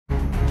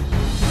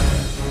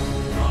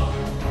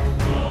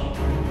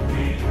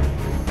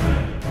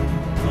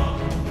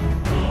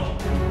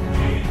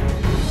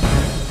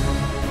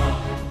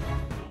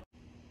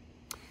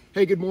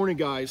Hey, good morning,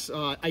 guys.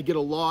 I get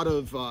a lot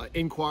of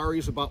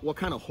inquiries about what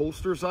kind of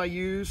holsters I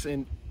use,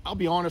 and I'll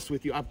be honest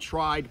with you, I've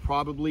tried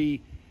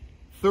probably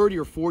 30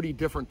 or 40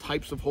 different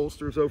types of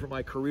holsters over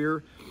my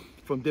career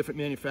from different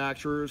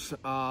manufacturers.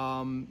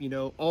 You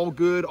know, all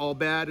good, all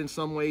bad in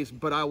some ways,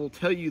 but I will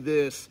tell you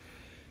this,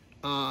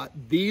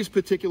 these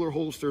particular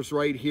holsters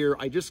right here,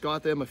 I just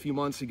got them a few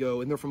months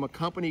ago, and they're from a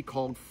company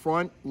called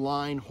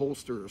Frontline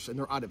Holsters, and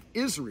they're out of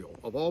Israel,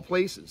 of all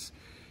places.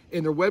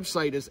 And their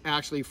website is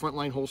actually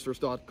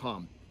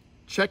frontlineholsters.com.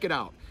 Check it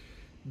out.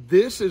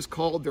 This is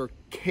called their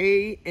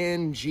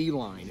KNG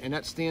line, and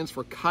that stands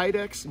for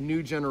Kydex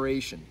New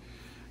Generation.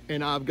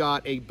 And I've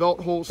got a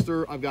belt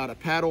holster, I've got a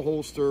paddle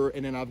holster,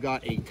 and then I've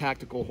got a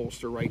tactical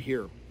holster right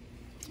here.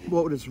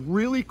 What is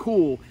really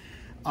cool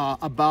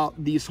about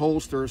these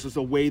holsters is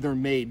the way they're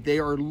made. They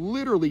are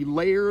literally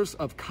layers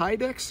of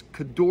Kydex,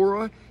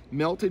 Cadora,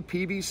 melted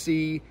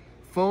PVC,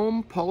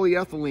 foam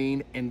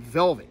polyethylene, and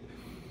velvet.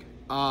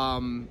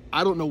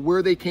 I don't know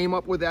where they came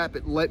up with that,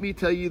 but let me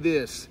tell you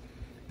this,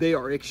 they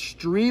are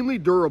extremely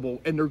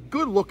durable and they're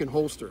good looking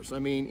holsters. I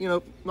mean, you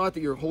know, not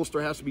that your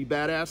holster has to be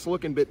badass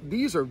looking, but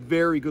these are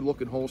very good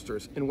looking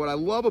holsters. And what I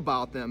love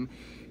about them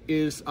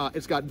is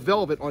it's got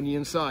velvet on the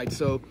inside.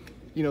 So,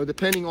 you know,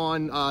 depending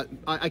on,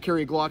 I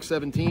carry a Glock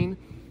 17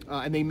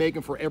 and they make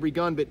them for every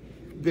gun, but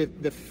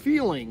the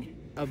feeling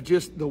of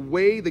just the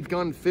way the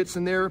gun fits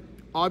in there,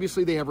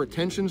 obviously they have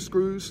retention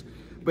screws,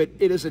 but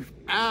it is an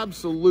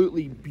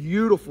absolutely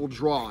beautiful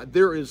draw.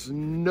 There is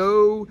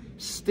no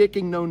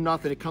sticking, no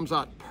nothing. It comes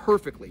out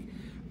perfectly.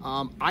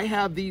 I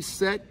have these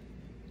set.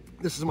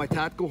 This is my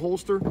tactical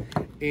holster,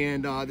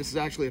 and this is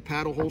actually a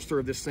paddle holster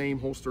of the same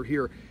holster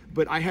here.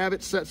 But I have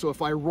it set so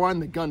if I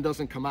run, the gun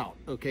doesn't come out,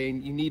 okay?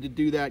 And you need to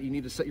do that. You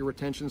need to set your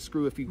retention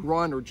screw if you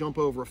run or jump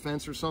over a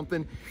fence or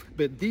something.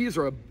 But these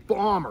are a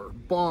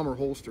bomber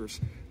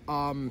holsters.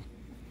 One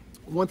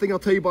thing I'll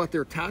tell you about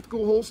their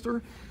tactical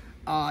holster,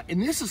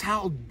 and this is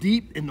how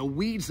deep in the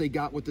weeds they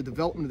got with the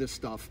development of this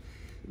stuff.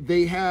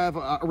 They have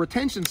a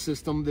retention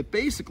system that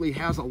basically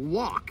has a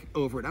lock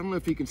over it. I don't know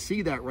if you can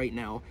see that right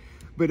now,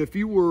 but if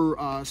you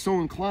were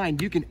so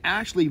inclined, you can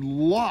actually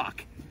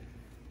lock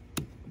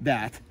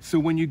that. So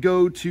when you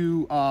go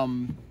to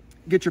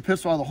get your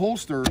pistol out of the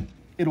holster,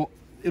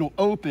 it'll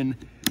open,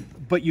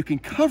 but you can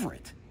cover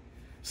it.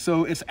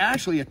 So it's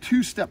actually a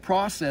two-step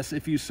process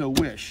if you so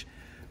wish.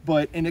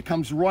 And it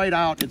comes right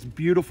out. It's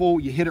beautiful.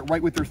 You hit it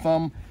right with your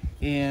thumb.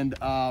 And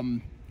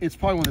it's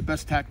probably one of the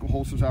best tactical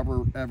holsters I've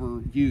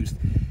ever used.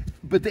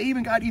 But they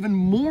even got even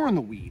more in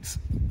the weeds.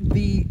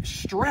 The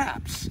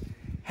straps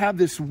have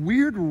this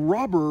weird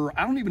rubber,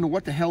 I don't even know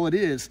what the hell it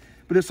is,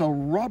 but it's a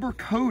rubber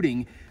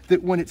coating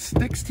that when it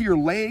sticks to your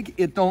leg,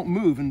 it don't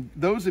move. And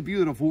those of you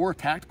that have wore a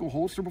tactical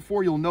holster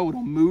before, you'll know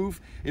it'll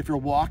move if you're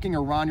walking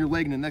around your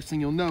leg, and the next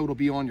thing you'll know, it'll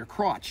be on your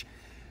crotch.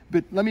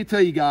 But let me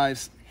tell you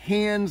guys,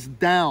 hands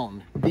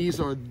down, these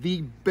are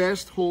the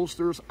best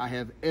holsters I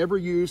have ever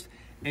used.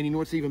 And you know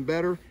what's even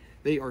better?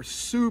 They are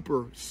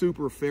super,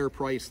 super fair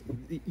price.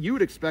 You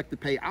would expect to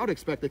pay, I would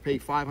expect to pay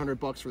 500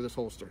 bucks for this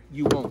holster.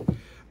 You won't.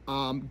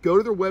 Go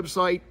to their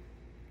website,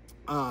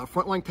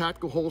 Frontline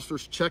Tactical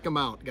Holsters, check them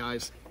out,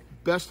 guys.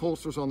 Best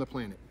holsters on the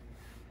planet.